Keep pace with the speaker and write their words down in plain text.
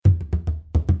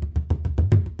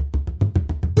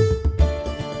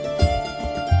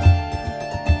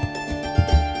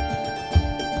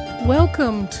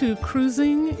Welcome to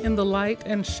Cruising in the Light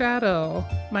and Shadow.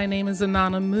 My name is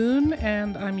Anana Moon,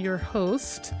 and I'm your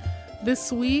host. This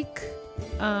week,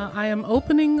 I am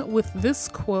opening with this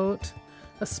quote: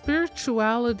 "A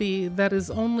spirituality that is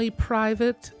only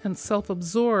private and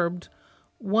self-absorbed,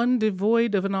 one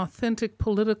devoid of an authentic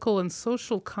political and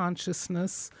social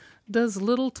consciousness, does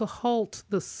little to halt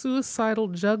the suicidal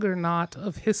juggernaut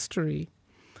of history.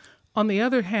 On the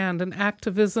other hand, an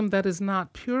activism that is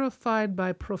not purified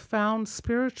by profound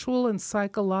spiritual and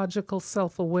psychological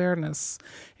self-awareness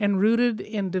and rooted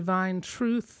in divine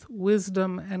truth,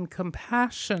 wisdom, and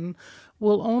compassion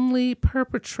will only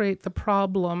perpetrate the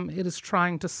problem it is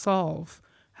trying to solve,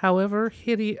 however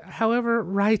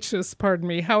righteous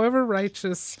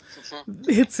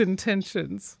its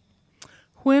intentions.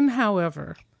 When,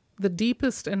 however, the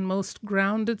deepest and most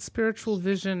grounded spiritual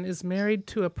vision is married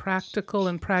to a practical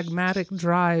and pragmatic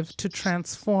drive to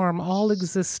transform all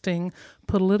existing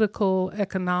political,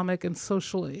 economic, and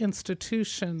social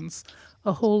institutions,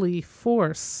 a holy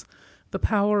force, the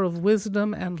power of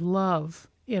wisdom and love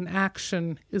in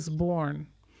action is born.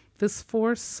 This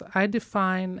force I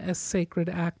define as sacred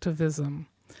activism."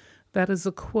 That is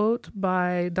a quote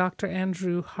by Dr.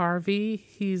 Andrew Harvey.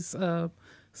 He's a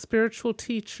spiritual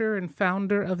teacher and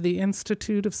founder of the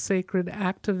Institute of Sacred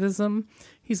Activism.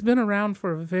 He's been around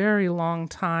for a very long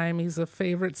time. He's a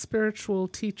favorite spiritual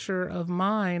teacher of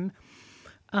mine.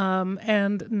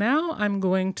 And now I'm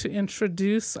going to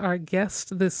introduce our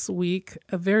guest this week,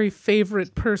 a very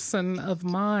favorite person of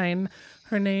mine.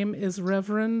 Her name is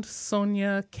Reverend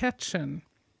Sonia Ketchen.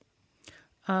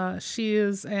 She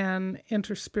is an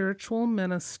interspiritual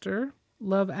minister,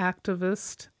 love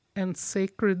activist, and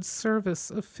sacred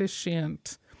service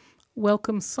officiant.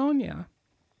 Welcome, Sonia.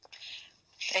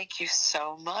 Thank you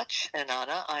so much,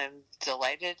 Anana. I'm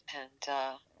delighted and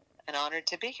honored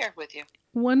to be here with you.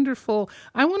 Wonderful.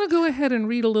 I want to go ahead and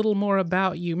read a little more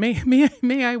about you.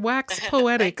 May I wax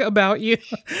poetic about you?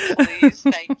 Please,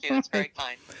 thank you. It's very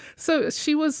kind. So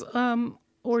she was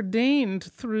ordained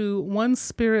through One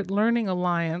Spirit Learning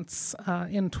Alliance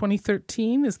in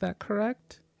 2013. Is that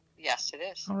correct? Yes, it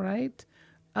is. All right.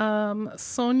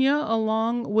 Sonia,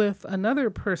 along with another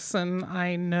person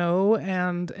I know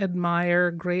and admire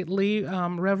greatly,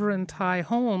 Reverend Ty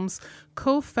Holmes,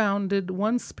 co-founded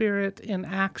One Spirit in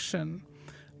Action.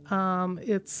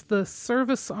 It's the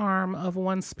service arm of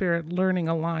One Spirit Learning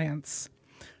Alliance.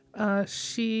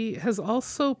 She has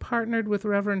also partnered with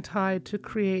Reverend Ty to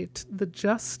create the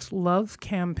Just Love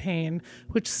campaign,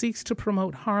 which seeks to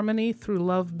promote harmony through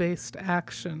love-based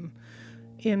action.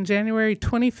 In January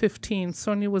 2015,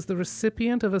 Sonia was the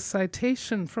recipient of a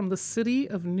citation from the City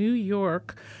of New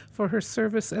York for her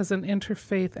service as an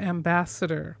interfaith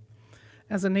ambassador.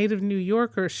 As a native New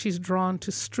Yorker, she's drawn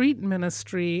to street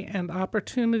ministry and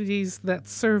opportunities that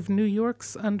serve New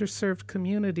York's underserved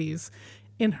communities.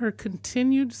 In her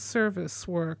continued service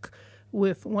work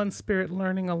with One Spirit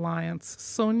Learning Alliance,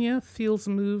 Sonia feels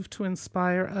moved to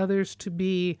inspire others to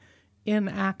be in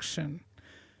action.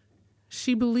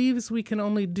 She believes we can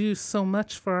only do so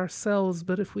much for ourselves,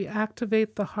 but if we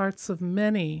activate the hearts of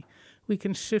many, we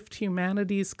can shift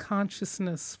humanity's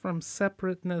consciousness from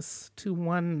separateness to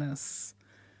oneness.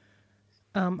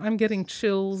 I'm getting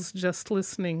chills just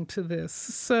listening to this.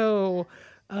 So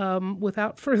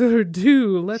without further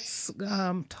ado, let's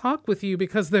talk with you,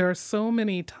 because there are so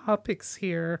many topics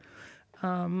here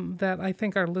that I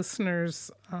think our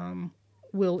listeners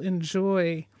will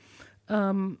enjoy.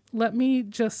 Let me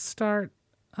just start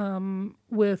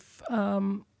with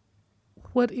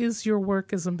what is your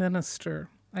work as a minister?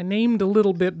 I named a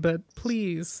little bit, but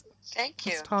please, Thank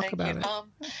you. let's talk about it.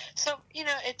 So,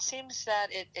 it seems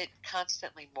that it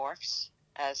constantly morphs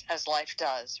as life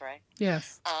does, right?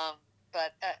 Yes.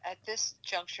 But at this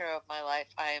juncture of my life,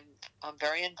 I'm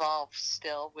very involved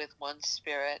still with One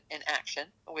Spirit in Action,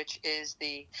 which is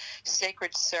the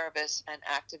sacred service and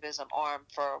activism arm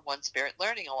for One Spirit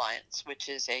Learning Alliance, which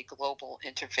is a global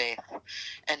interfaith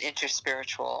and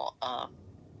interspiritual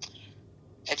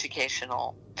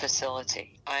educational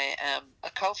facility. I am a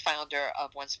co-founder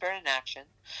of One Spirit in Action,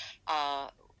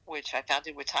 which I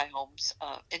founded with Ty Holmes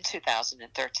in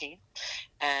 2013,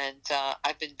 and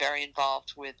I've been very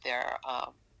involved with their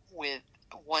with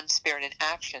One Spirit in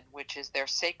Action, which is their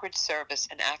sacred service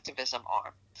and activism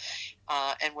arm,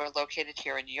 and we're located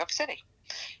here in New York City,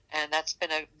 and that's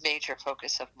been a major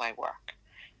focus of my work,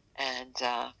 and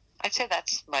I'd say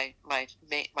that's my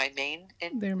main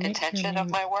intention of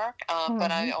my work,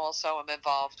 but I also am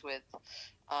involved with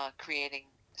creating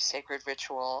sacred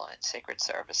ritual and sacred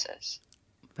services.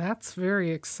 That's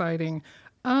very exciting.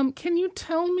 Can you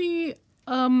tell me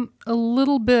a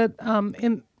little bit,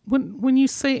 when you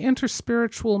say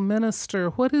interspiritual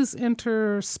minister, what is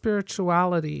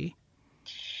interspirituality?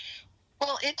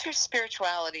 Well,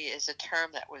 interspirituality is a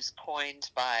term that was coined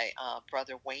by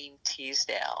Brother Wayne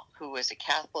Teasdale, who was a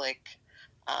Catholic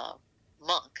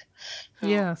monk who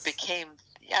Yes. became.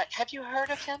 Yeah, have you heard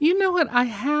of him? You know what? I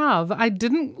have. I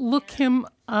didn't look him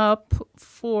up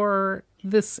for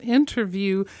this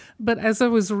interview, but as I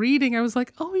was reading, I was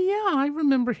like, oh, yeah, I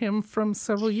remember him from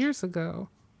several years ago.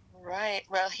 Right.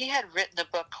 Well, he had written a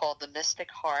book called The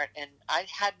Mystic Heart, and I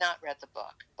had not read the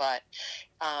book, but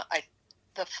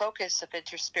the focus of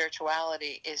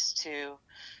interspirituality is to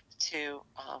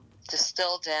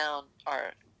distill down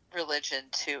our religion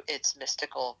to its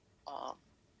mystical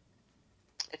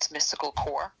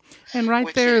core. And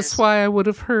right there is why I would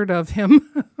have heard of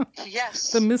him.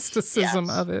 Yes. The mysticism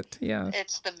of it, yeah.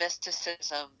 It's the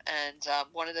mysticism. And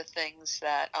one of the things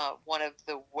that, one of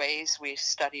the ways we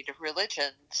studied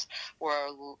religions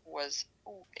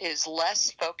is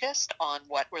less focused on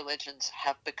what religions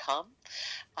have become,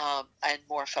 and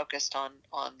more focused on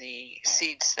the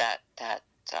seeds that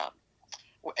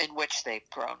in which they've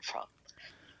grown from.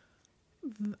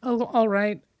 Oh, all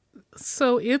right.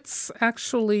 So it's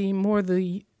actually more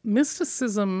the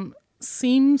mysticism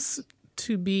seems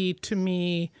to be, to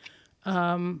me,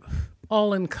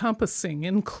 all-encompassing,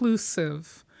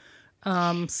 inclusive.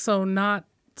 So not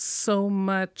so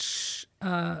much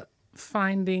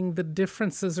finding the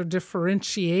differences or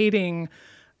differentiating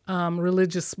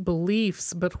religious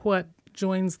beliefs, but what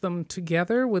joins them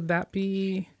together. Would that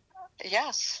be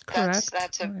correct?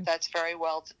 That's very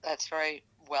well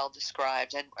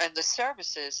described, and the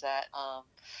services that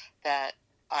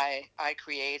I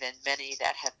create, and many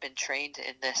that have been trained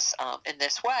in this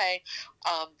way,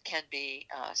 can be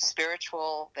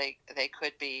spiritual. They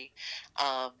could be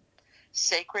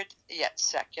sacred yet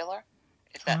secular,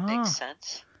 if that makes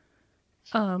sense.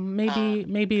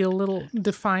 Maybe a little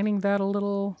defining that a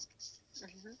little.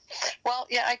 Mm-hmm. Well,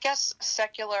 yeah, I guess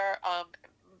secular. I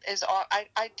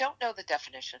don't know the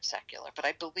definition of secular, but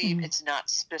I believe it's not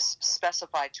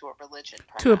specified to a religion,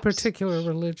 perhaps. To a particular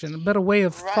religion, but a way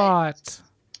of thought.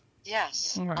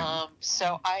 Yes. Right.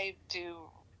 So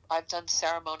I've done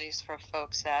ceremonies for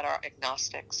folks that are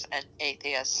agnostics and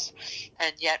atheists,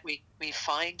 and yet we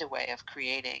find a way of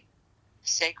creating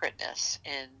sacredness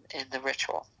in the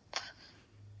ritual.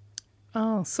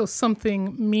 Oh, so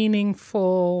something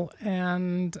meaningful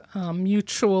and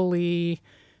mutually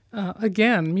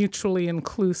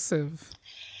inclusive.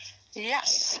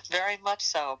 Yes, very much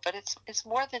so. But it's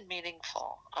more than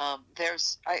meaningful. I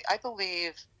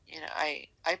believe, I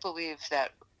believe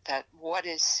that what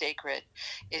is sacred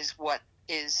is what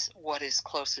is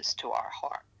closest to our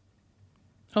heart.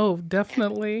 Oh,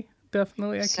 definitely.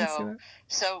 Definitely, I can see that.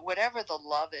 So whatever the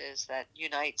love is that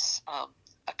unites a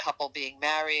couple being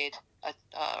married,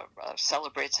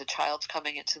 celebrates a child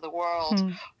coming into the world,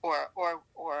 or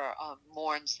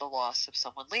mourns the loss of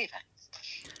someone leaving.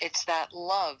 It's that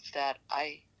love that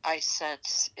I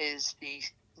sense is the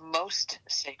most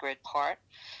sacred part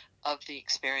of the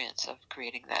experience of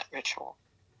creating that ritual.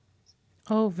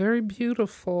 Oh, very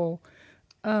beautiful.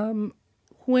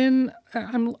 When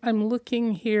I'm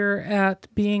looking here at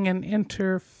being an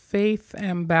interfaith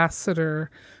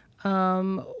ambassador,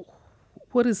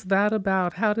 what is that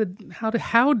about? How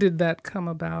did that come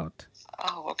about?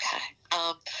 Oh, okay.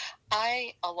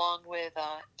 I, along with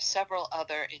several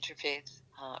other interfaith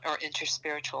or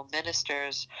interspiritual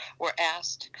ministers, were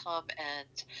asked to come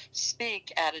and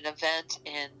speak at an event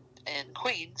in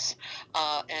Queens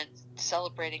and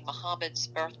celebrating Muhammad's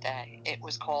birthday. It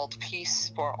was called Peace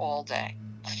for All Day,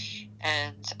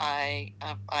 and I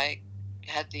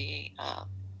had the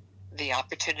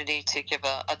opportunity to give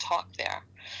a talk there.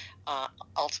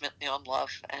 Ultimately on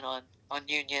love and on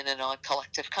union and on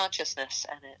collective consciousness,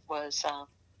 and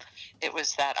it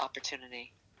was that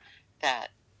opportunity that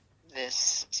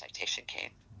this citation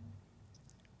came.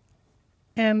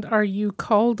 And are you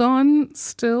called on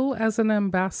still as an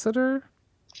ambassador?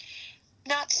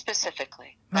 Not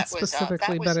specifically. Not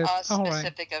specifically, but it's a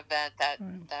specific event that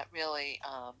really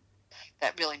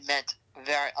meant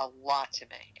a lot to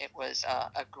me. It was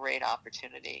a great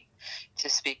opportunity to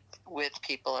speak with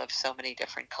people of so many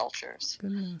different cultures.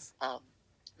 Goodness.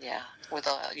 With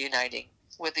a uniting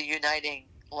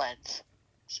lens.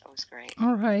 So it was great.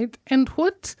 All right. And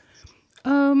what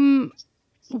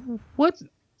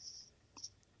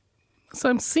so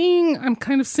I'm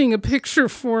kind of seeing a picture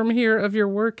form here of your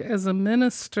work as a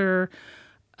minister.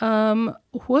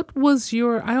 What was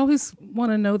I always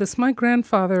want to know this. My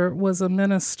grandfather was a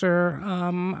minister.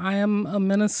 I am a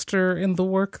minister in the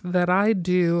work that I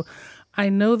do. I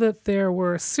know that there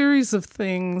were a series of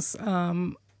things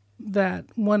that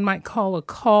one might call a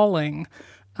calling.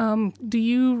 Do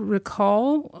you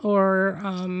recall, or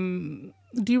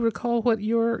do you recall what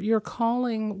your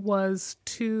calling was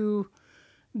to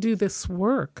do this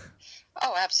work?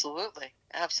 Oh, absolutely,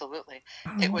 absolutely.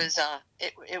 It Oh, was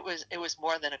it was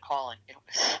more than a calling. It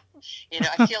was,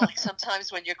 I feel like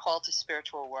sometimes when you're called to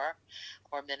spiritual work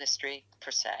or ministry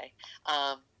per se,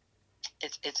 um,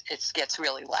 it gets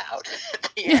really loud.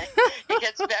 Yeah, it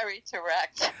gets very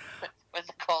direct when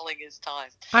the calling is time.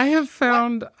 What? I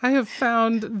have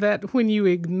found that when you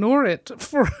ignore it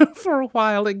for for a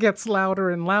while, it gets louder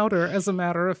and louder. As a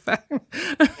matter of fact.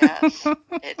 Yes,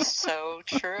 it's so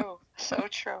true, so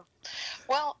true.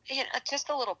 Well, just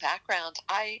a little background.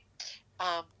 I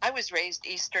was raised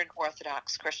Eastern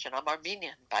Orthodox Christian. I'm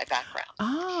Armenian by background.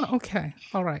 Ah, okay,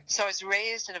 all right. So I was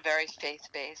raised in a very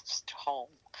faith-based home,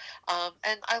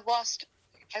 and I lost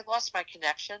my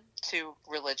connection to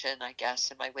religion, I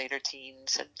guess, in my later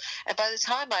teens, and by the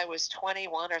time I was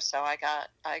 21 or so,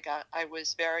 I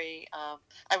was very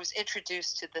I was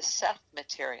introduced to the Seth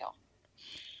material,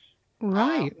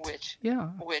 Right. which Yeah.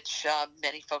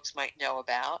 many folks might know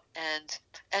about,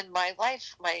 and my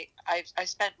life, I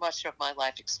spent much of my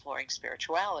life exploring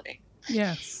spirituality,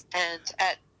 Yes. and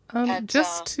at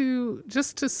Just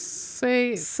to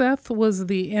say, Seth was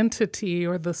the entity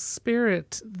or the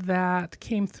spirit that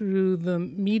came through the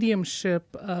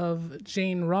mediumship of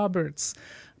Jane Roberts.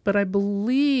 But I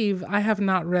believe, I have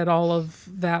not read all of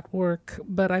that work,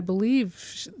 but I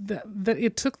believe that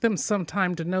it took them some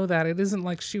time to know that. It isn't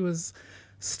like she was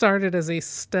started as a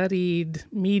studied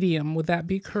medium. Would that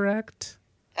be correct?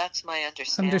 That's my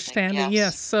understanding. Understanding,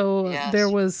 yes. Yes, So there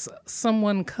yes. was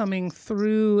someone coming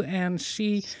through, and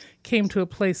she came to a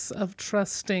place of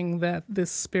trusting that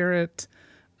this spirit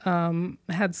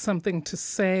had something to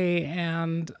say,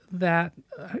 and that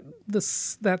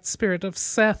that spirit of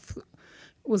Seth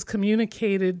was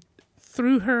communicated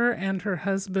through her, and her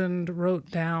husband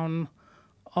wrote down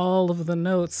all of the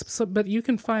notes. So, but you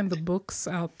can find the books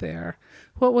out there.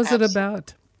 What was it Absolutely.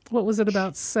 about? What was it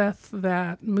about Seth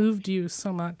that moved you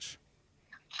so much?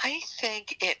 I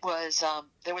think it was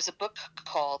there was a book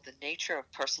called The Nature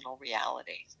of Personal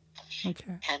Reality,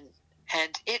 Okay.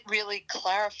 and it really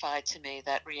clarified to me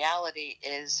that reality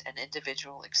is an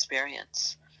individual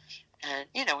experience. And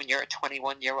when you're a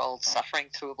 21-year-old suffering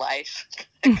through life,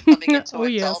 coming into Oh,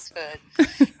 yes. adulthood,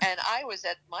 and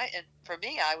for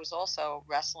me, I was also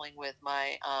wrestling with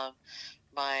my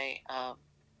my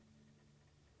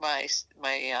my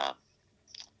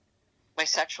my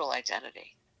sexual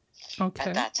identity at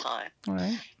Okay. that time. All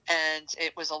right. And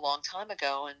it was a long time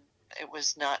ago, and it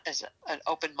was not as an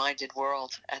open-minded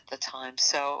world at the time.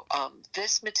 So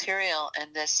this material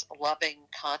and this loving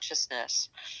consciousness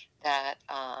that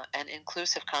and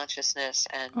inclusive consciousness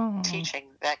and Oh, teaching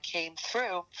that came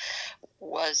through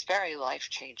was very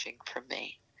life-changing for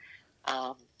me.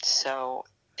 So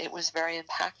it was very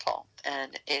impactful,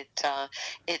 and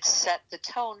it set the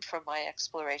tone for my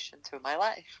exploration through my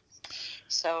life.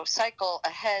 So cycle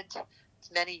ahead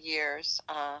many years.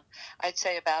 I'd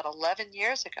say about 11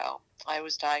 years ago, I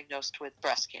was diagnosed with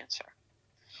breast cancer,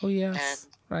 oh, and yes.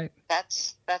 Right.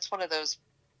 that's one of those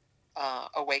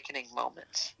awakening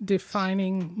moments.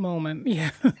 Defining moment.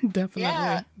 Yeah, Yeah,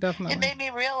 definitely. it Definitely. made me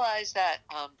realize that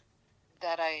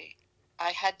I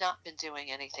had not been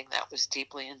doing anything that was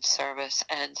deeply in service,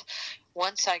 and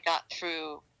once I got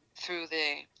through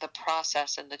the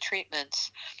process and the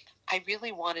treatments, I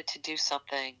really wanted to do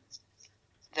something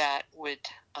that would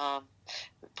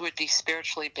be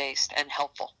spiritually based and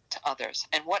helpful to others.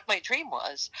 And what my dream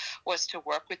was to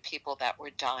work with people that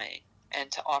were dying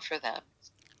and to offer them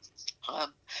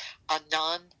um, a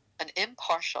an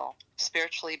impartial,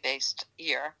 spiritually based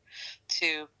ear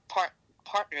to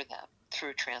partner them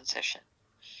through transition.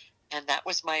 And that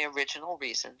was my original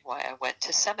reason why I went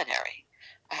to seminary.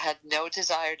 I had no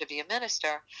desire to be a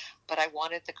minister, but I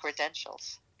wanted the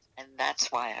credentials, and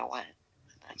that's why I went.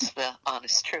 That's the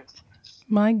honest truth.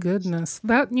 My goodness.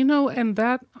 That, and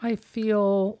that I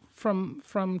feel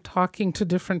from talking to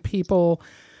different people,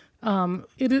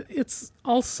 it's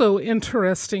also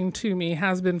interesting to me,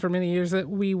 has been for many years, that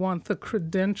we want the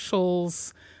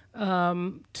credentials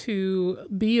to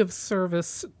be of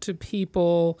service to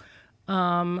people.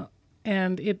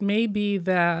 And it may be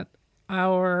that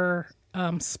our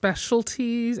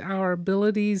specialties, our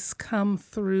abilities come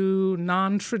through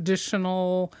non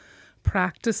traditional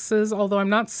practices, although I'm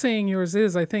not saying yours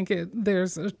is. I think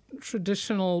there's a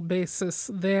traditional basis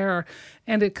there,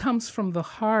 and it comes from the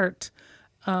heart.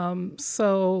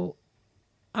 So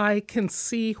I can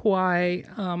see why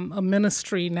a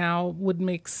ministry now would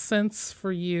make sense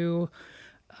for you,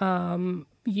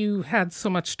 you had so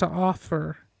much to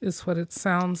offer, is what it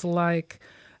sounds like.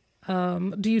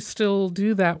 Do you still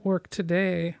do that work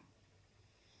today?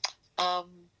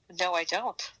 No, I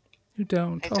don't. You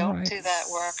don't. I All don't right. do that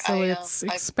work. So it's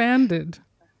expanded.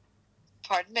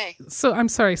 Pardon me. So I'm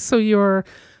sorry. So your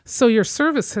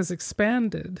service has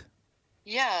expanded.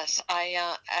 Yes,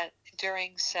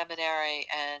 during seminary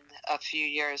and a few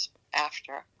years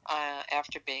after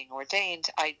being ordained,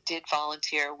 I did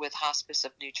volunteer with Hospice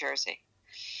of New Jersey,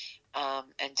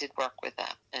 and did work with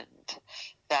them, and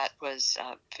that was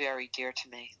very dear to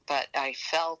me. But I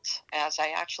felt, as I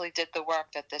actually did the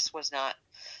work, that this was not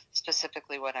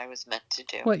specifically what I was meant to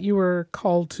do. What you were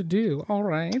called to do. All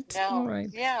right. No, all right.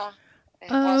 Yeah,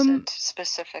 it wasn't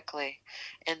specifically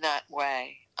in that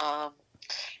way.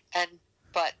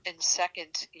 But in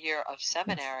second year of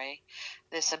seminary,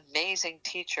 this amazing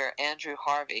teacher, Andrew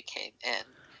Harvey, came in.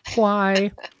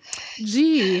 Why?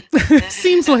 Gee,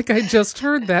 seems like I just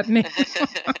heard that name.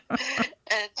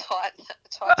 And taught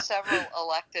several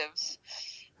electives,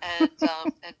 and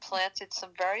planted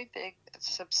some very big,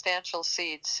 substantial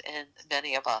seeds in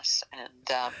many of us. And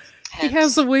he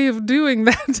has a way of doing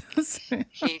that, doesn't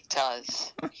he? He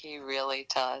does. He really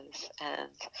does.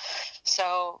 And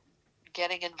so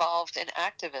getting involved in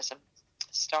activism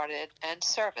started, and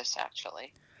service,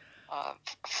 actually.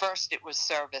 First it was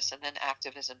service, and then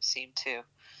activism seemed to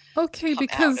okay, come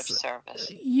because out of service.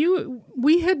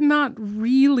 We had not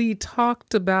really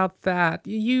talked about that.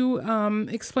 You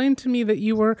explained to me that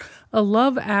you were a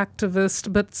love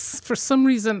activist, but for some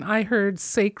reason I heard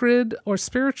sacred or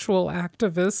spiritual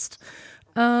activist.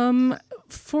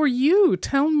 For you,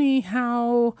 tell me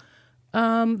how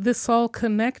this all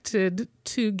connected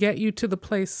to get you to the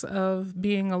place of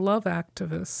being a love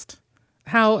activist.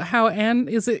 And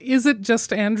is it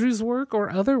just Andrew's work or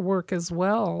other work as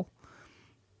well?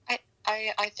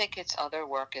 I think it's other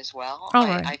work as well. All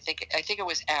right. I think it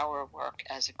was our work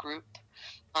as a group.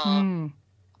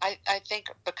 I think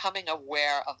becoming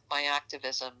aware of my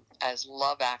activism as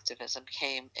love activism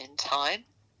came in time.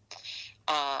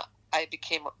 I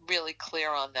became really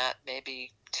clear on that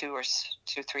maybe 2 or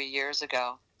 3 years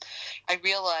ago. I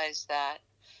realized that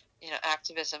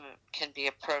activism can be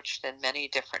approached in many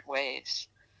different ways.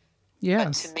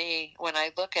 Yes. But to me, when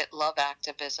I look at love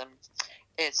activism,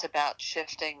 it's about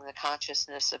shifting the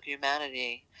consciousness of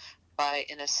humanity by,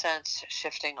 in a sense,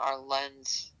 shifting our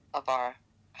lens of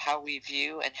how we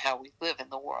view and how we live in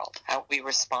the world, how we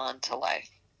respond to life.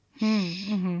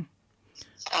 Mm-hmm.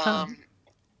 Yeah.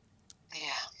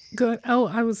 Good. Oh,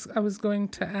 I was going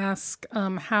to ask,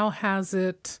 how has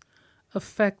it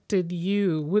affected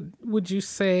you? Would you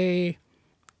say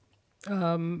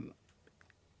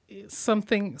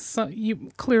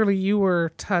clearly you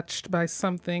were touched by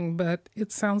something, but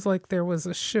it sounds like there was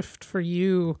a shift for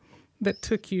you that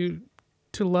took you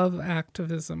to love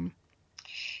activism.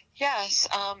 Yes,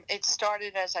 it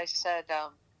started, as I said,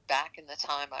 back in the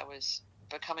time I was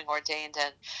becoming ordained,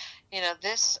 and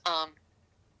this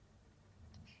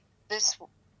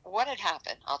what had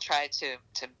happened. I'll try to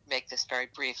make this very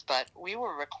brief, but we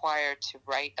were required to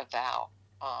write a vow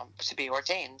to be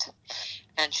ordained,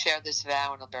 and share this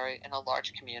vow in a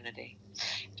large community.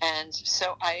 And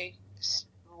so I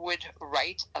would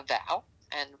write a vow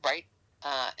and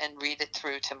read it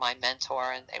through to my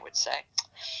mentor, and they would say,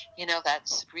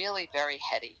 that's really very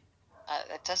heady.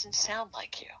 That doesn't sound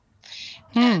like you.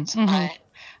 And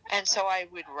so I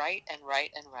would write and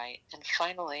write and write. And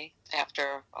finally,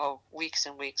 after weeks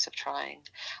and weeks of trying,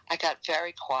 I got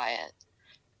very quiet.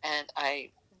 And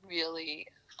I really,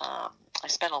 I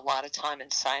spent a lot of time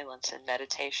in silence and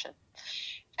meditation.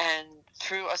 And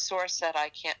through a source that I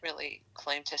can't really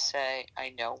claim to say I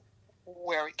know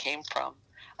where it came from,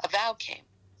 a vow came.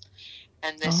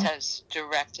 And this has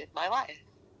directed my life.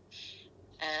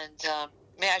 And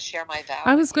may I share my vow?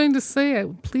 I was going to say,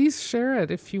 please share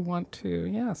it if you want to.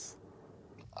 Yes.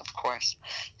 Of course.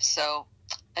 So,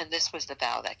 and this was the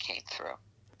vow that came through.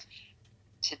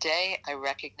 Today, I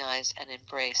recognize and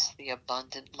embrace the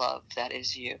abundant love that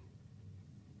is you,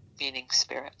 meaning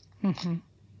spirit. Mm-hmm.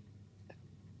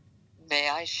 May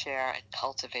I share and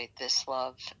cultivate this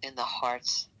love in the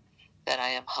hearts that I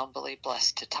am humbly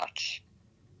blessed to touch.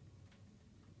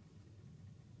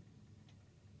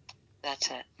 That's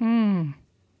it.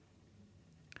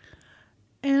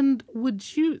 And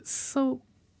so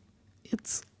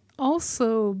it's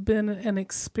also been an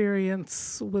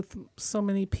experience with so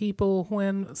many people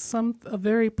when a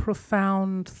very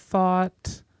profound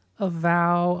thought, a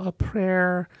vow, a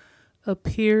prayer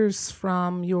appears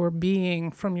from your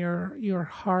being, from your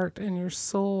heart and your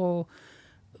soul,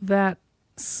 that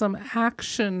some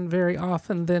action very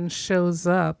often then shows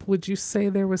up. Would you say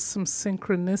there was some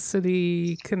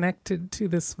synchronicity connected to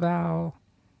this vow?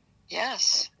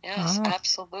 Yes, yes, Ah,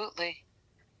 absolutely.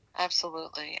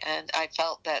 Absolutely. And I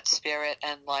felt that spirit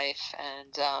and life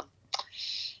and um,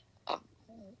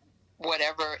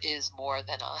 whatever is more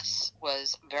than us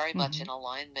was very much hmm in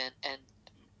alignment and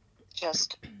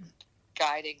just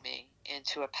guiding me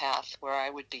into a path where I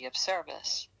would be of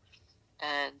service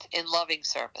and in loving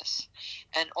service,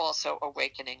 and also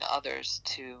awakening others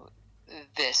to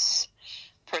this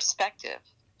perspective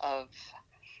of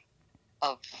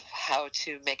of how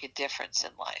to make a difference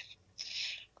in life.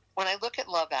 When I look at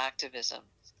love activism,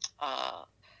 uh,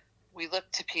 we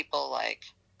look to people like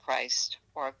Christ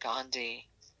or Gandhi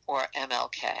or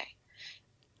MLK.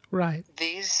 right.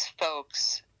 These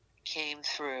folks came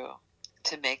through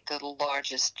to make the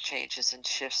largest changes and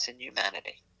shifts in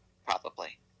humanity,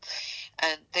 probably.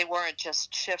 And they weren't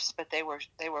just shifts, but they were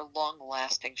long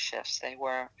lasting shifts. They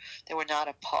were not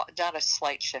a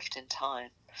slight shift in time.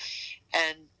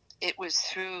 And it was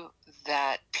through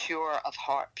that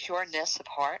pureness of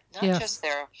heart, Yes.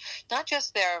 not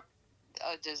just their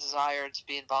desire to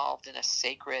be involved in a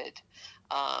sacred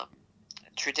um,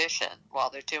 tradition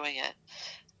while they're doing it,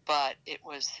 but it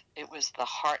was the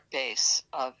heart base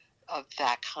of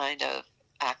that kind of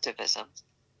activism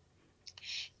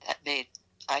that made,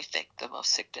 I think, the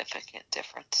most significant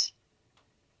difference.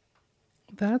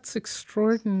 That's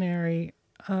extraordinary.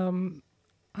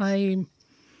 I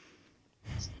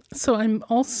so I'm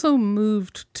also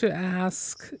moved to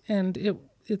ask, and it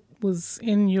was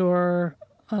in your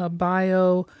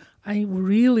bio. I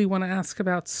really want to ask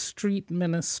about street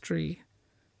ministry.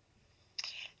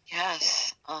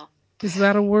 Yes. Is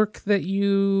that a work that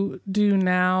you do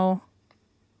now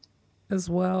as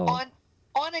well?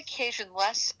 On occasion,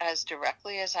 less as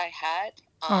directly as I had,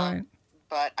 All right.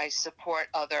 but I support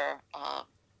other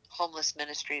homeless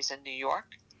ministries in New York.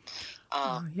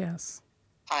 Yes.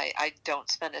 I don't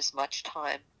spend as much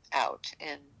time out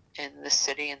in the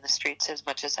city, in the streets, as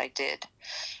much as I did.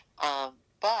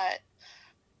 But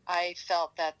I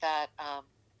felt that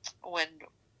when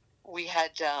we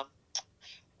had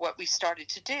what we started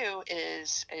to do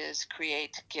is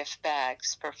create gift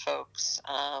bags for folks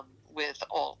with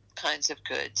all kinds of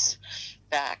goods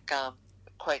back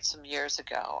quite some years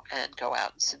ago, and go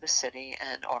out into the city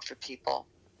and offer people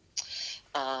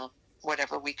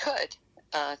whatever we could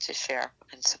to share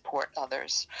and support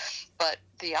others. But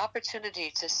the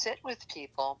opportunity to sit with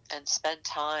people and spend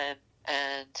time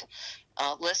and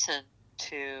listen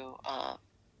to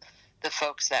the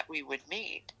folks that we would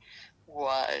meet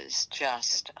was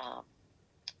just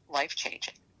life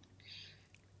changing,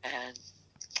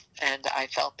 and I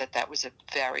felt that was a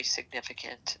very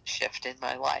significant shift in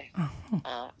my life.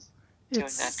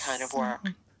 Doing that kind of It's work.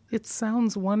 it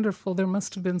sounds wonderful. There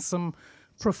must have been some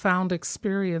profound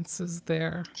experiences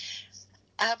there.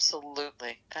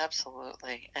 Absolutely,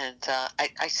 absolutely. And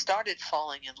I started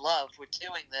falling in love with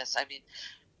doing this. I mean,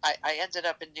 I ended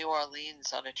up in New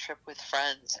Orleans on a trip with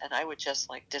friends, and I would just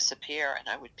like disappear, and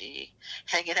I would be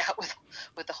hanging out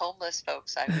with the homeless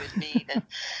folks I would meet,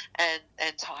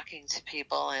 and talking to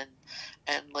people,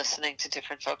 and listening to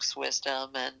different folks'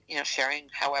 wisdom, and sharing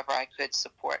however I could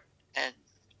support and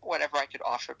whatever I could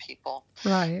offer people.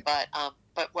 Right.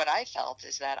 But what I felt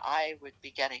is that I would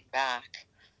be getting back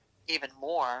even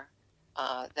more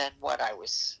than what I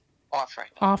was offering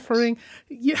others. Offering.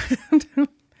 Yeah.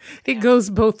 It Yeah.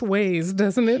 goes both ways,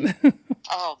 doesn't it?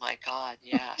 Oh my God,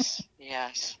 yes,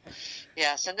 yes,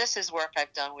 yes. And this is work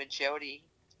I've done with Jody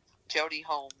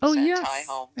Holmes Oh, and Ty yes. And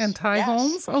Holmes. Ty Yes,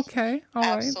 Holmes? Okay. All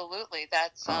right. absolutely.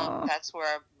 Ah, That's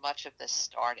where much of this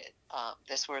started.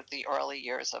 This were the early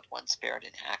years of One Spirit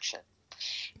in Action.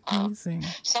 amazing.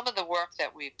 Some of the work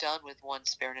that we've done with One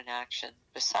Spirit in Action,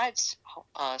 besides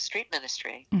street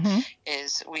ministry, hmm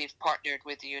is we've partnered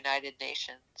with the United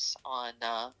Nations on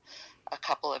a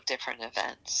couple of different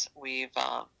events. We've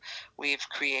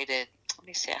created. Let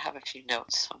me see. I have a few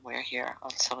notes somewhere here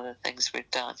on some of the things we've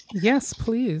done. Yes,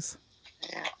 please.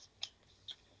 Yeah.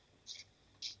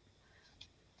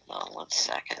 Hold on 1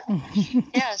 second.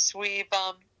 Yes, we've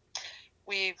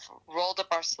rolled up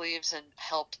our sleeves and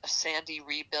helped Sandy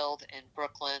rebuild in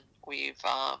Brooklyn. We've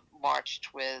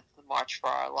marched with the March for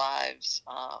Our Lives,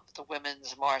 the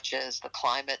women's marches, the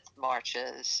climate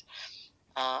marches.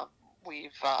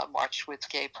 We've marched with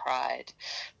Gay Pride.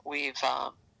 We've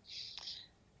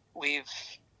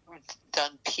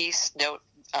done peace note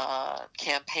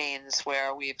campaigns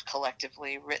where we've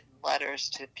collectively written letters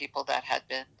to people that had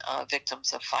been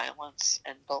victims of violence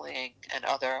and bullying and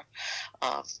other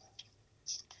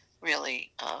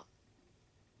really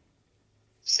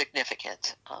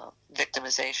significant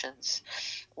victimizations.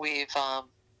 We've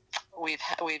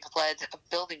led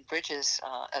building bridges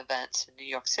events in New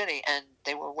York City, and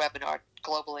they were webinared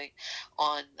globally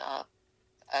on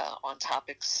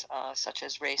topics such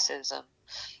as racism,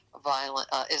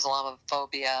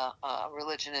 Islamophobia,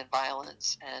 religion and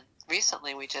violence. And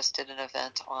recently, we just did an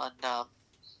event on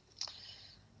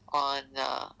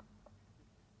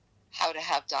how to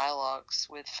have dialogues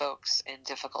with folks in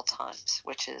difficult times,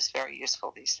 which is very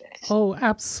useful these days. Oh,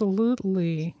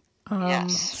 absolutely.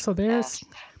 Yes. So there's,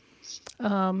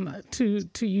 to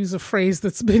use a phrase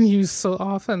that's been used so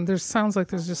often, there sounds like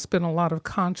there's just been a lot of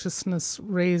consciousness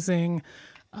raising.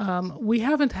 We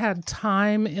haven't had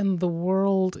time in the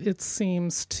world, it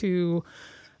seems, to,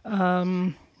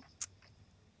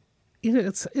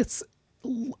 it's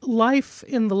life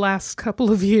in the last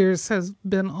couple of years has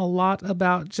been a lot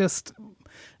about just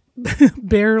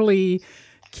barely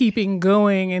keeping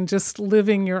going and just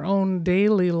living your own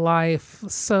daily life.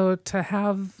 So to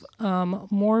have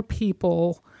more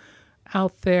people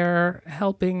out there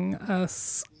helping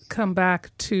us come back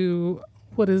to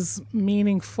what is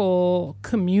meaningful,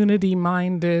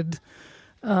 community-minded,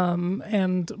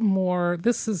 and more,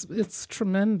 it's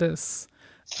tremendous.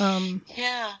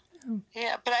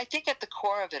 Yeah, but I think at the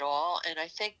core of it all, and I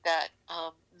think that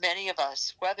many of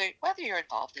us, whether you're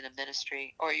involved in a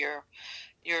ministry or you're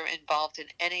involved in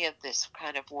any of this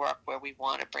kind of work where we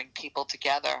want to bring people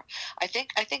together, I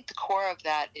think the core of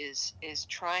that is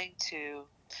trying to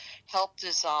help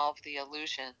dissolve the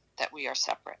illusion that we are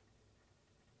separate.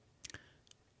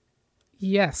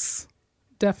 Yes,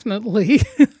 definitely.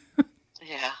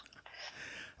 Yeah.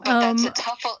 But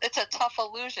it's a tough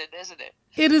illusion, isn't it?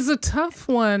 It is a tough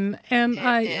one, and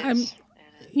I'm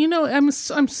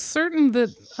certain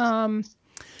that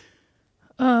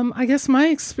I guess my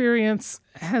experience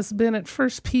has been at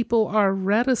first people are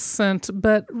reticent,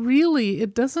 but really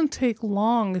it doesn't take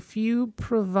long if you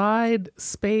provide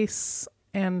space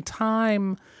and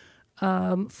time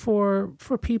for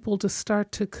people to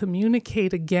start to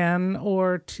communicate again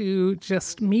or to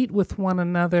just meet with one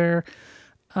another.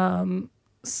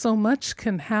 So much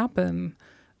can happen.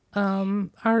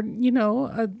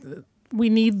 We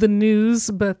need the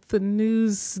news, but the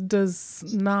news does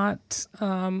not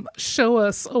show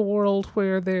us a world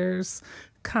where there's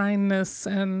kindness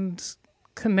and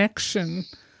connection.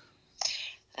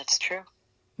 That's true.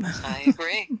 I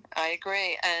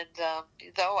agree. And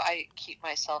though I keep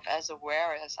myself as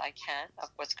aware as I can of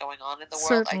what's going on in the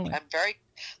world, I'm very,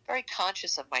 very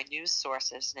conscious of my news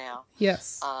sources now.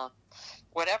 Yes.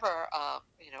 Whatever,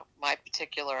 my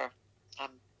particular,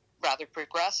 I'm rather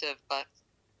progressive, but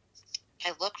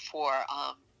I look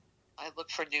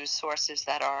for news sources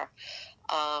that are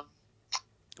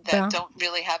that don't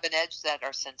really have an edge, that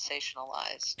are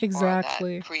sensationalized.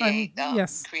 Exactly. Or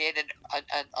that created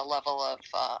a level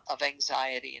of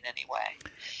anxiety in any way.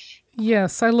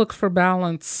 Yes, I look for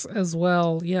balance as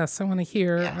well. Yes, I want to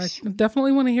hear. Yes. I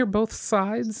definitely want to hear both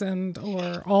sides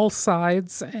or all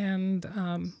sides, and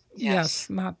yes,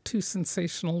 not too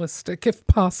sensationalistic if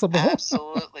possible.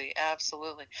 Absolutely.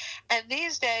 And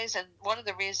these days, and one of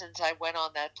the reasons I went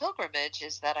on that pilgrimage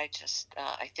is that I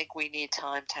think we need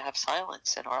time to have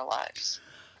silence in our lives.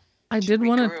 I did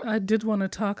want to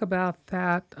talk about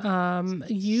that.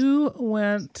 You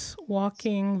went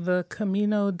walking the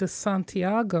Camino de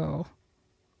Santiago.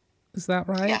 Is that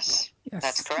right? Yes,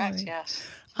 that's correct. Right. Yes.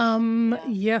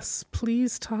 Yes,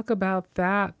 please talk about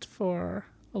that for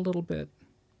a little bit.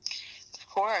 Of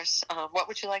course. What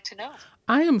would you like to know?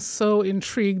 I am so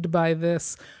intrigued by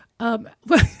this. I'm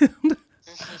going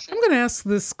to ask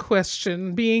this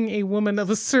question, being a woman of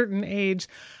a certain age.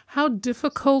 How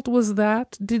difficult was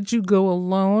that? Did you go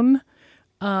alone?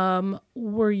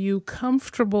 Were you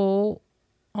comfortable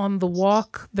on the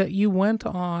walk that you went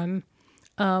on?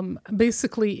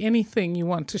 Basically, anything you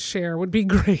want to share would be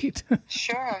great.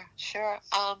 Sure.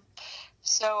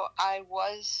 So I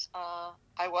was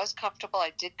comfortable.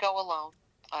 I did go alone.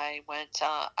 I went.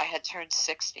 I had turned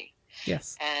 60.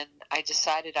 Yes. And I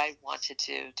decided I wanted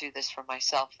to do this for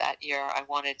myself that year. I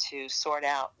wanted to sort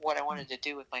out what I wanted to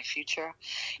do with my future.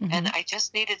 Mm-hmm. And I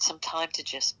just needed some time to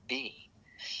just be.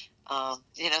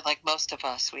 Like most of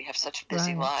us, we have such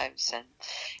busy lives.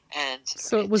 And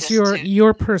so it was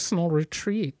your personal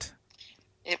retreat.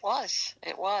 It was.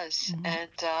 Mm-hmm. And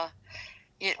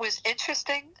it was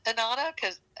interesting, Anana,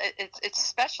 because it's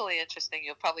especially interesting.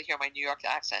 You'll probably hear my New York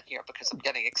accent here because I'm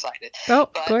getting excited. Oh,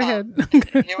 go ahead.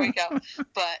 Here we go.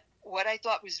 But what I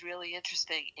thought was really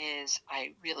interesting is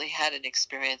I really had an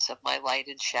experience of my light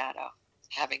and shadow.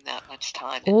 having that much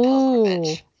time in Oh,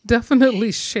 pilgrimage.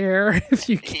 definitely share if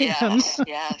you can. Yes,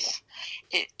 yes.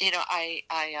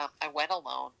 I went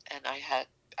alone, and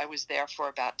I was there for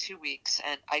about 2 weeks,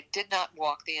 and I did not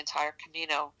walk the entire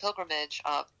Camino pilgrimage.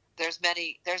 There's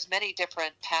many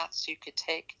different paths you could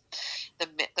take.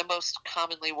 The most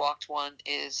commonly walked one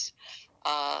is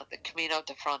the Camino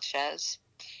de Frances.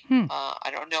 Hmm.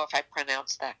 I don't know if I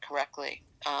pronounced that correctly,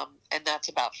 and that's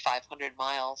about 500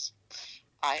 miles.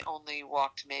 I only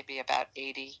walked maybe about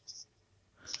 80.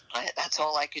 That's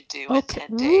all I could do in Okay.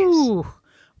 10 days. Ooh.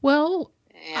 Well,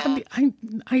 Yeah.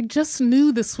 I just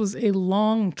knew this was a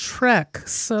long trek,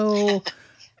 so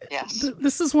Yes.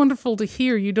 this is wonderful to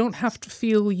hear. You don't have to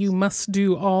feel you must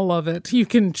do all of it. You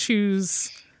can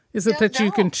choose. Is it Yeah, that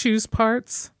you can no. choose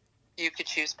parts? You could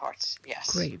choose parts.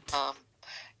 Yes. Great.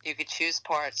 You could choose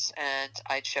parts, and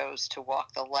I chose to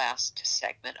walk the last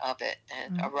segment of it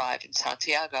and arrive in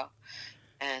Santiago.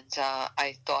 And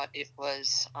I thought it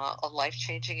was a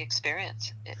life-changing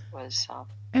experience. It was.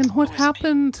 And what It was.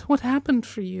 happened? What happened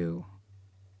for you?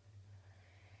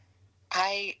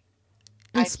 I.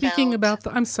 And I speaking found. about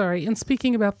the, I'm sorry. And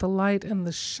speaking about the light and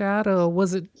the shadow,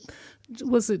 was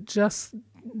it just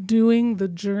doing the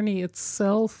journey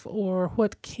itself, or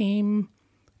what came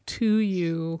to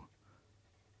you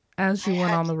as I you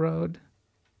went had. on the road?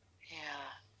 Yeah.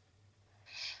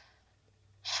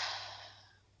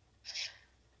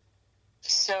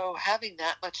 So having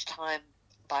that much time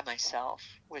by myself,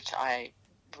 which I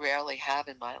rarely have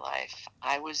in my life,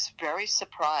 I was very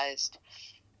surprised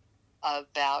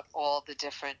about all the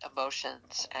different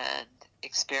emotions and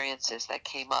experiences that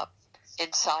came up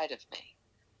inside of me,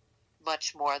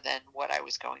 much more than what I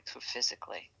was going through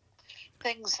physically.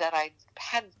 Things that I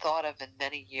hadn't thought of in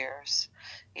many years,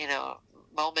 you know,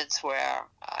 moments where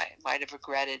I might have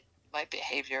regretted my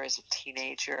behavior as a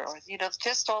teenager, or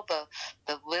just all the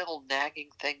little nagging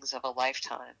things of a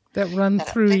lifetime, That run that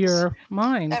through things your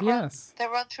mind, that run yes. that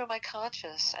run through my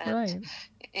conscious. And Right.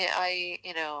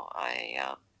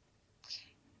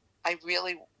 I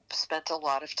really spent a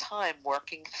lot of time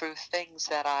working through things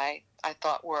that I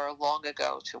thought were long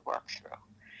ago to work through.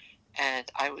 And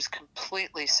I was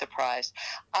completely surprised.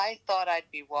 I thought I'd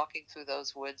be walking through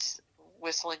those woods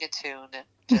whistling a tune and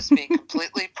just being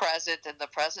completely present in the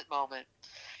present moment.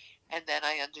 And then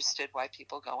I understood why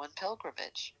people go on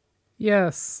pilgrimage.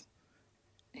 Yes.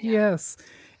 Yeah. Yes.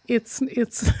 It's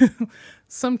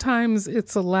sometimes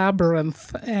it's a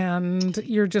labyrinth, and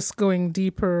you're just going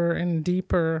deeper and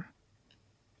deeper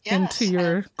into Yes, and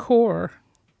your core.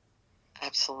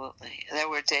 absolutely. There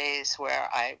were days where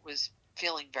I was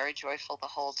feeling very joyful the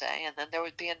whole day, and then there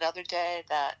would be another day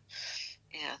that,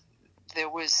 you know, there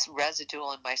was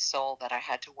residue in my soul that I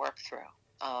had to work through.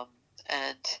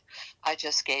 And I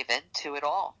just gave in to it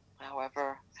all,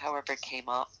 however it came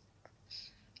up.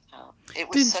 It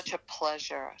was Did such a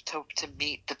pleasure to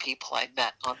meet the people I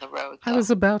met on the road, I though. was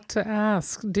about to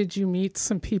ask, did you meet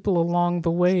some people along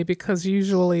the way? Because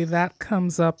usually that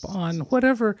comes up on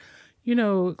whatever,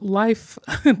 life,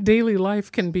 daily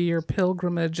life can be your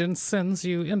pilgrimage and sends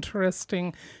you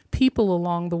interesting people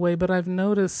along the way. But I've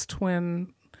noticed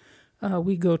when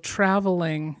we go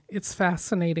traveling, it's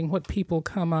fascinating what people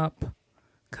come to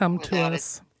Without it,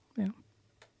 us. Yeah.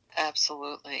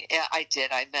 absolutely. Yeah, I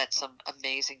did. I met some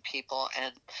amazing people,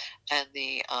 and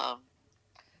the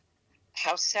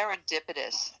how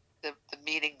serendipitous the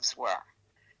meetings were.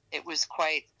 It was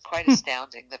quite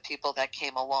astounding, the people that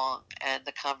came along and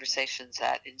the conversations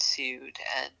that ensued.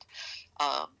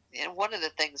 And one of the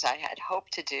things I had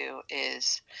hoped to do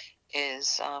is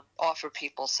offer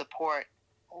people support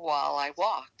while I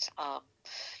walked.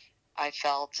 I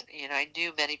felt, I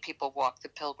knew many people walk the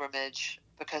pilgrimage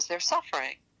because they're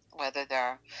suffering, whether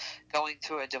they're going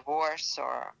through a divorce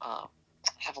or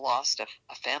have lost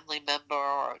a family member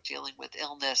or dealing with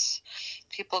illness.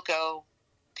 People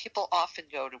often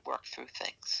go to work through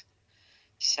things.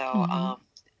 So Hmm.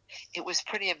 it was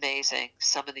pretty amazing,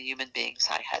 some of the human beings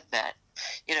I had met,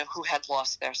 who had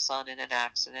lost their son in an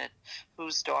accident,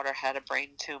 whose daughter had a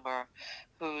brain tumor,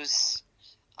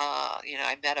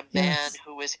 I met a man Yes.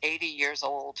 who was 80 years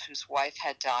old, whose wife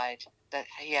had died, that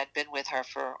he had been with her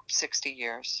for 60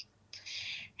 years.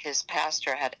 His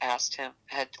pastor had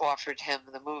offered him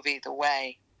the movie The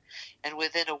Way, and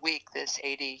within a week, this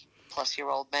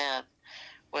 80-plus-year-old man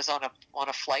was on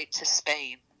a flight to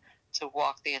Spain to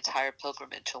walk the entire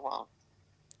pilgrimage alone.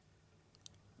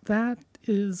 That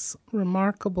is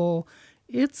remarkable.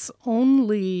 It's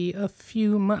only a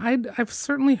few months. I've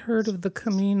certainly heard of the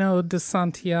Camino de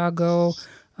Santiago.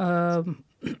 Um,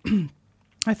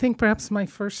 I think perhaps my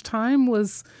first time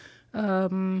was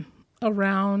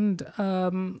around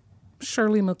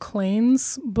Shirley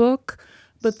MacLaine's book,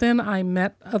 but then I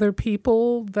met other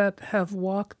people that have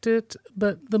walked it.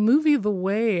 But the movie The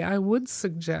Way, I would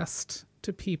suggest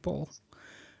to people.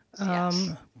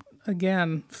 Yes.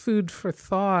 Again, food for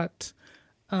thought,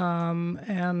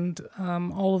 and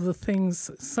all of the things.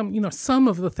 Some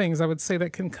of the things I would say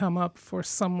that can come up for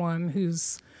someone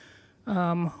who's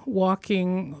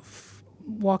walking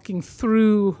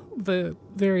through the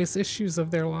various issues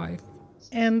of their life.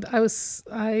 And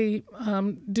I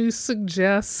do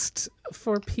suggest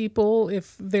for people,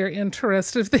 if they're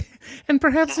interested, and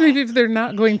perhaps maybe if they're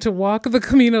not going to walk the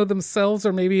Camino themselves,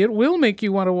 or maybe it will make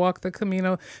you want to walk the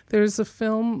Camino. There's a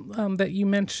film that you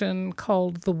mentioned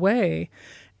called The Way,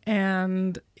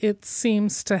 and it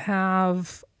seems to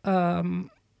have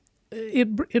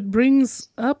it brings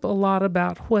up a lot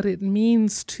about what it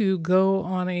means to go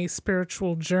on a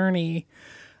spiritual journey.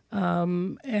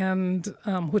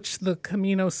 Which the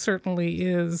Camino certainly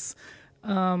is.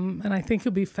 And I think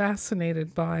you'll be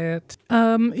fascinated by it.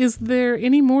 Is there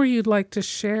any more you'd like to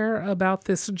share about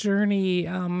this journey?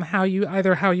 How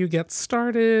you get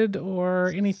started, or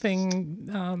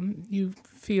anything you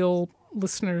feel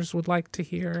listeners would like to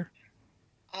hear?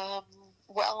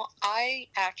 Well, I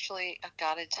actually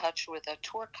got in touch with a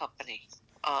tour company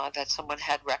that someone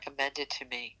had recommended to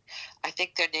me. I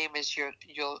think their name is your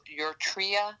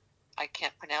Tria. I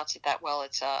can't pronounce it that well.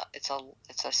 It's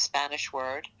a Spanish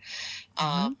word.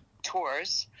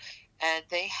 Tours, and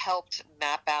they helped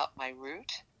map out my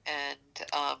route and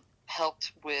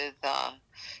helped with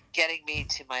getting me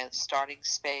to my starting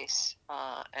space,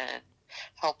 and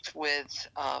helped with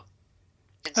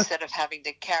instead of having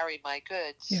to carry my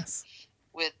goods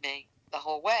with me the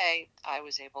whole way, I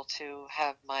was able to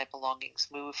have my belongings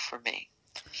moved for me.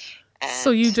 And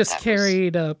so you just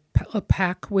carried a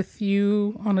pack with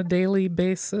you on a daily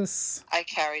basis? I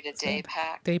carried a day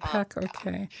pack. Day pack,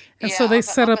 okay. And so they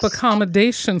set up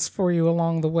accommodations for you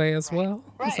along the way as well?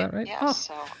 Right. Is that right? Yeah. Oh.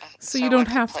 So you don't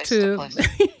have to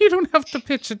you don't have to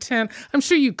pitch a tent. I'm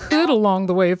sure you could along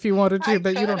the way if you wanted to,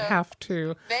 but you don't have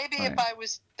to. Maybe if I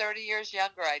was 30 years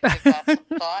younger, I'd give that some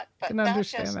thought, but not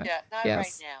just yet, not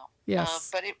right now. Yes.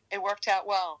 But it worked out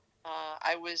well.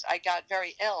 I got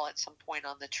very ill at some point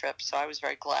on the trip, so I was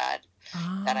very glad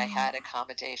that I had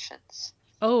accommodations.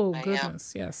 Oh,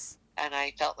 goodness, yes. And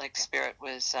I felt like Spirit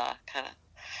was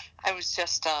I was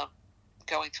just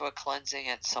going through a cleansing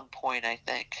at some point, I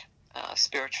think,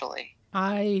 spiritually.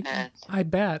 I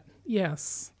bet,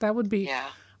 yes. That would be...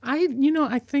 Yeah.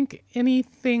 I think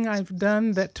anything I've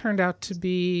done that turned out to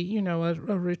be, a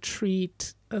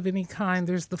retreat of any kind,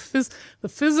 there's the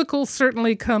physical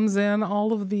certainly comes in,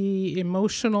 all of the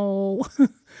emotional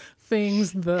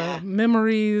things, the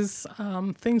memories,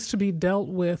 things to be dealt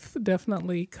with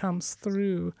definitely comes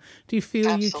through. Do you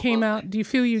feel you came out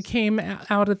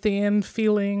at the end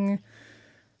feeling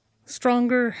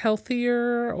stronger,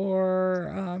 healthier,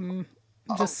 or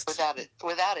just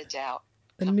without a doubt.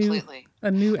 Completely. A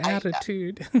new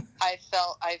attitude. I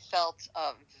felt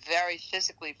very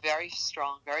physically very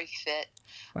strong, very fit.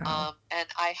 Wow. And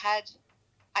I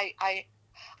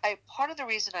part of the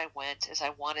reason I went is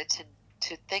I wanted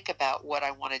to think about what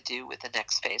I want to do with the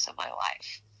next phase of my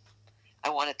life. I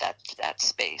wanted that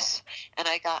space, and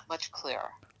I got much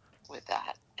clearer with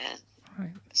that. And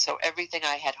so everything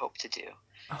I had hoped to do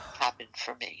happened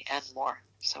for me and more.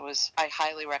 So I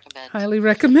highly recommend. Highly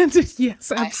recommended.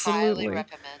 Yes, absolutely. I highly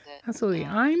recommend it. Absolutely.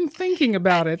 I'm thinking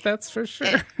about it. That's for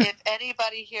sure. If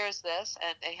anybody hears this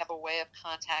and they have a way of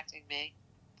contacting me,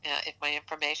 if my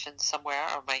information's somewhere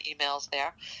or my email's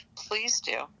there, please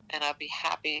do. And I'll be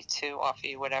happy to offer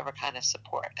you whatever kind of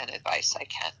support and advice I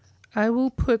can. I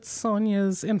will put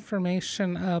Sonia's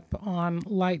information up on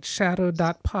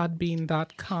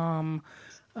lightshadow.podbean.com.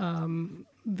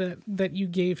 That you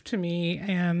gave to me,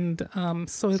 and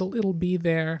so it'll be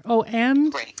there. Oh,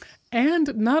 and Great.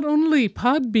 And not only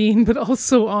Podbean, but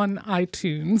also on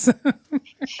iTunes.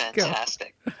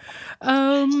 Fantastic.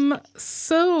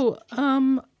 So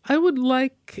I would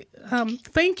like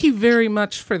thank you very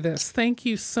much for this. Thank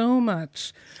you so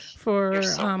much for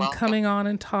coming on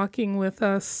and talking with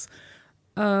us.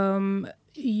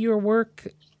 Your work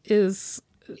is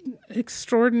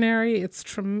extraordinary. I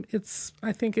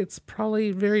think it's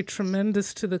probably very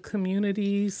tremendous to the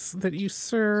communities that you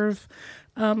serve.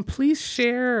 Please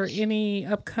share any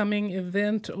upcoming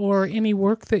event or any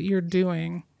work that you're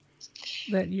doing.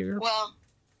 Well,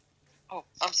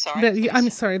 I'm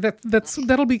sorry.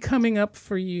 That'll be coming up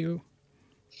for you.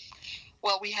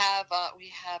 Well, we have a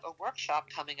workshop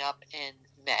coming up in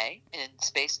May, it's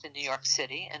based in New York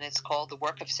City, and it's called The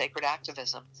Work of Sacred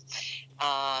Activism.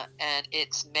 And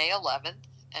it's May 11th,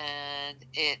 and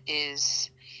it is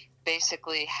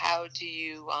basically, how do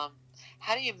you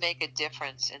make a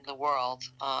difference in the world,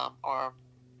 or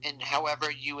in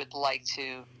however you would like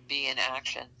to be in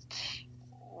action,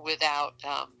 without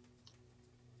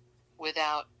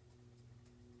without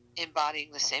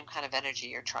embodying the same kind of energy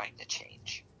you're trying to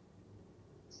change,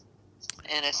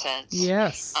 in a sense.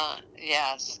 Yes.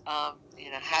 Yes.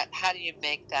 How do you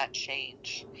make that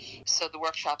change? So the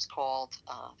workshop's called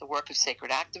The Work of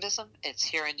Sacred Activism. It's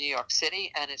here in New York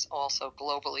City, and it's also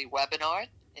globally webinared.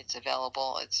 It's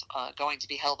available. It's going to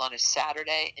be held on a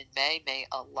Saturday in May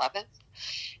 11th.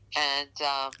 And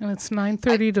it's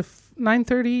 9:30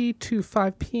 to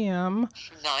 5 p.m.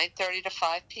 9:30 to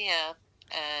 5 p.m.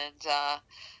 And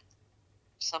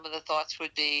some of the thoughts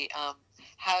would be,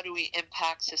 how do we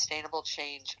impact sustainable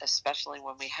change, especially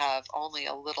when we have only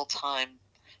a little time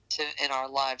in our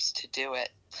lives to do it?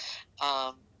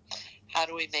 How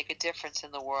do we make a difference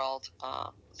in the world?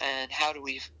 And how do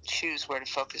we choose where to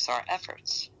focus our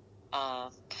efforts?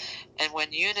 And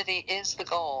when unity is the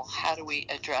goal, how do we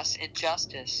address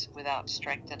injustice without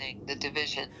strengthening the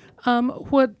division?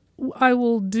 What I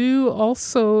will do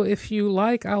also, if you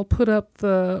like, I'll put up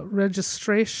the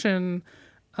registration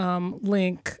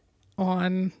link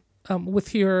on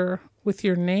with your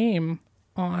name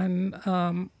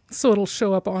on, so it'll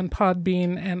show up on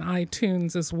Podbean and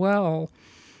iTunes as well.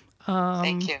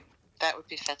 Thank you. That would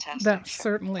be fantastic. That's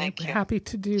certainly. I'd be happy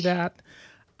to do that.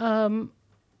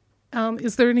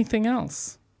 Is there anything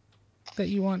else that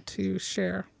you want to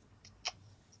share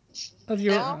of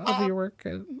your work?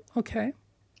 Okay.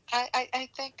 I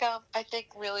think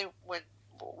really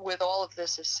with all of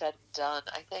this is said and done,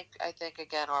 I think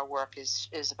again our work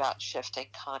is about shifting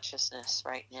consciousness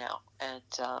right now, and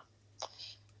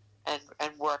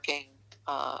working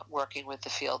with the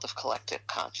field of collective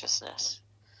consciousness,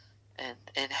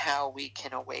 and how we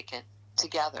can awaken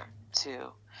together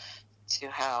to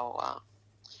how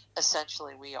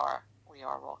essentially we are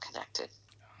all connected.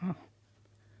 Oh,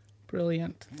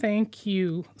 brilliant. Thank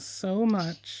you so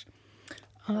much.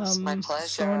 It's my pleasure.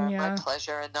 Sonia, my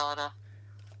pleasure, Anana.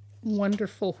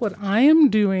 Wonderful. What I am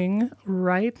doing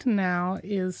right now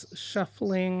is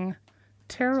shuffling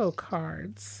tarot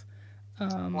cards.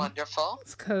 Wonderful.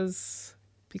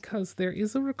 Because there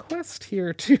is a request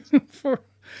here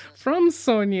from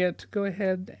Sonia to go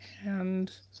ahead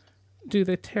and do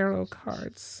the tarot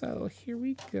cards. So here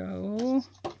we go.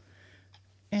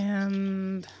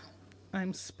 And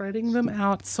I'm spreading them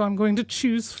out. So I'm going to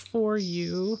choose for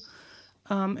you.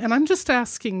 And I'm just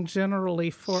asking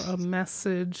generally for a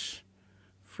message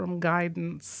from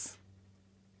guidance.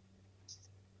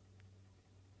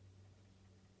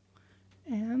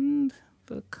 And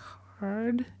the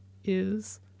card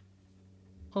is,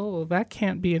 oh, that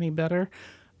can't be any better.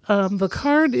 The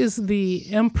card is the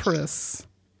Empress.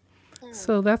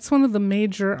 So that's one of the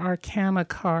major arcana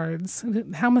cards.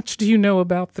 How much do you know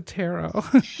about the tarot?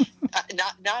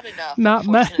 Not enough. Not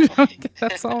much. Okay,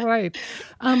 that's all right.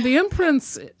 The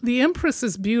Empress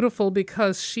is beautiful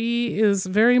because she is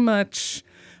very much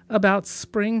about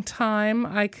springtime.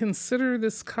 I consider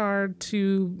this card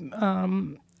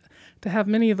to have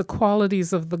many of the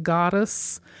qualities of the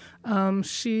goddess.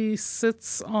 She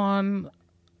sits on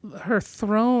her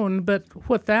throne, but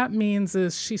what that means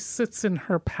is she sits in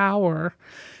her power,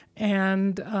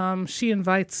 and she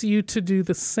invites you to do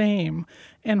the same.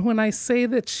 And when I say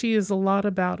that she is a lot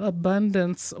about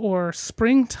abundance or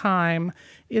springtime,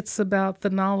 it's about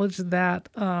the knowledge that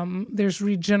there's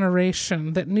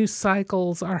regeneration, that new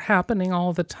cycles are happening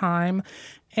all the time.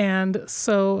 And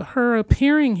so her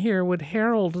appearing here would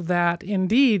herald that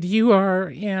indeed you are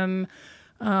in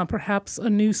perhaps a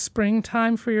new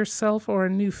springtime for yourself or a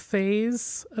new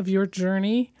phase of your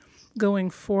journey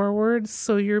going forward.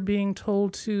 So you're being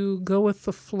told to go with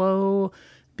the flow,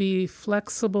 be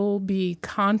flexible, be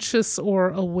conscious or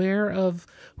aware of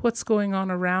what's going on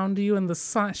around you. And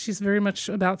she's very much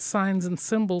about signs and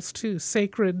symbols too,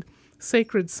 sacred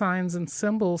signs and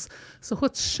symbols. So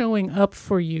what's showing up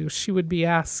for you, she would be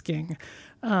asking.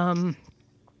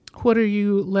 What are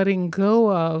you letting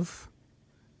go of?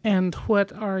 And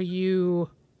what are you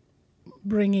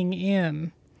bringing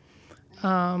in?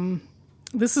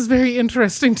 This is very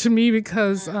interesting to me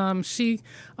because she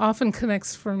often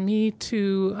connects for me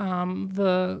to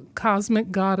the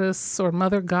cosmic goddess or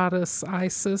mother goddess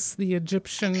Isis, the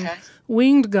Egyptian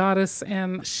winged goddess.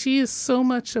 And she is so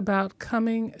much about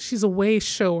she's a way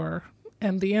shower,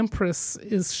 and the Empress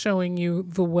is showing you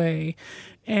the way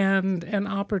and an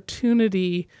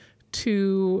opportunity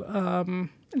to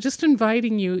just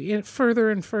inviting you further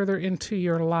and further into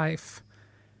your life.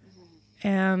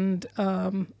 And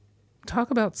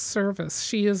talk about service.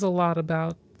 She is a lot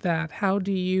about that? How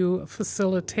do you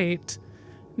facilitate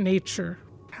nature?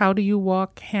 How do you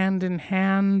walk hand in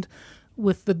hand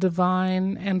with the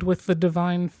divine and with the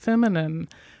divine feminine?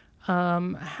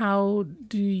 How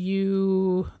do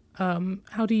you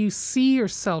see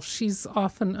yourself? She's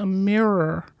often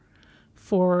a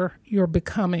for your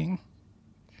becoming,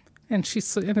 and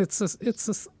it's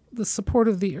the support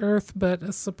of the earth, but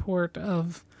a support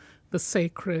of the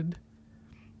sacred.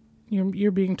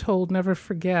 You're being told, never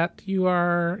forget, you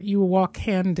walk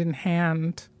hand in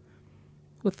hand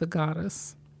with the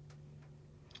goddess.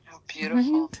 Oh,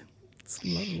 beautiful! Right? It's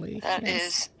lovely. That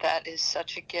is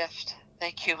such a gift.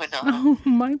 Thank you, Inanna. Oh,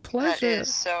 my pleasure. That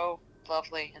is so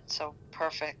lovely and so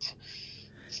perfect.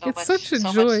 It's such a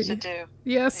joy. Much to do.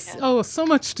 Yes. Yeah. Oh, so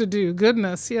much to do.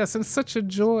 Goodness, yes, and such a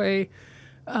joy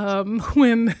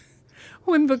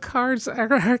when the cards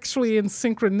are actually in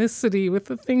synchronicity with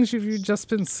the things you've just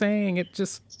been saying. It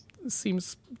just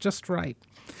seems just right.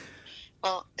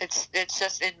 Well, it's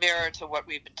just in mirror to what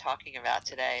we've been talking about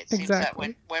today. It seems that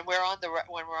when we're on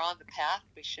the path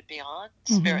we should be on,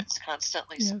 Spirit's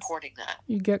constantly supporting that.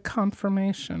 You get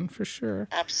confirmation for sure.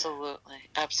 Absolutely.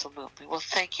 Well,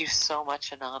 thank you so much,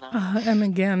 Inanna. And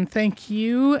again, thank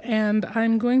you. And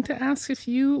I'm going to ask if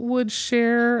you would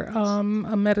share a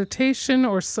meditation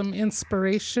or some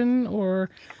inspiration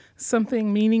or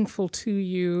something meaningful to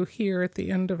you here at the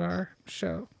end of our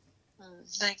show.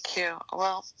 Thank you.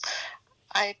 Well,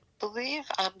 I believe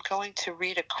I'm going to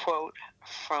read a quote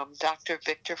from Dr.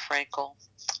 Viktor Frankl.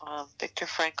 Viktor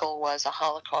Frankl was a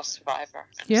Holocaust survivor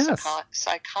and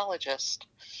psychologist.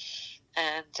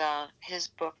 And his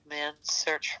book, Man's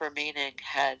Search for Meaning,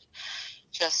 had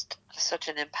just such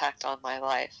an impact on my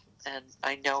life. And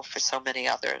I know for so many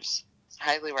others.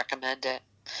 Highly recommend it.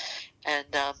 And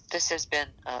this has been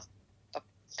an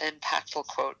impactful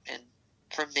quote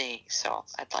for me. So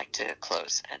I'd like to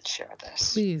close and share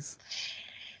this. Please.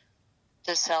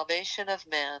 The salvation of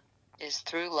man is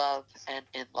through love and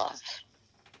in love.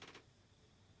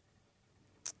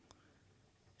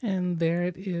 And there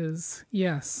it is.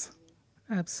 Yes,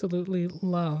 absolutely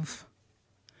love.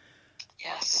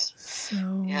 Yes.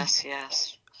 So yes.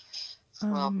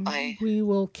 Well, we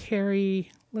will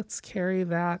let's carry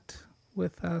that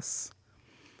with us.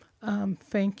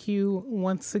 Thank you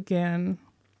once again,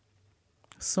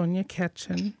 Sonia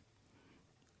Ketchen.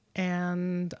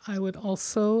 And I would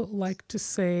also like to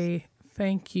say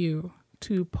thank you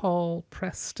to Paul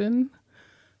Preston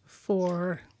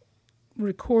for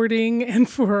recording and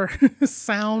for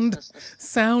sound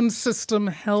system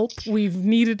help. We've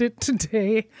needed it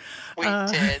today. We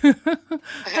did.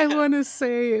 I want to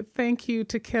say thank you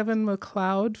to Kevin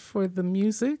MacLeod for the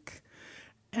music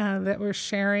that we're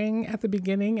sharing at the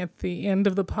beginning, at the end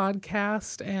of the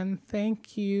podcast. And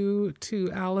thank you to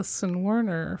Allison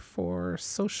Werner for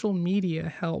social media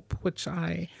help, which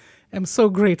I am so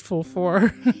grateful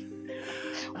for.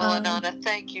 Well, Inanna,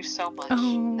 thank you so much.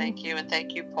 Thank you, and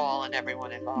thank you, Paul, and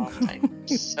everyone involved. I'm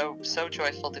so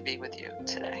joyful to be with you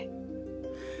today.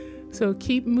 So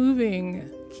keep moving,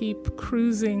 keep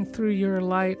cruising through your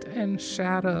light and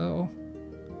shadow.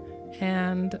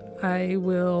 And I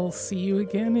will see you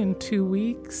again in 2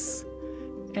 weeks.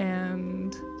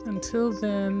 And until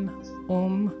then,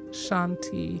 Om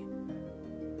Shanti.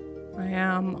 I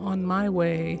am on my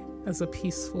way as a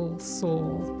peaceful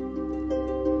soul.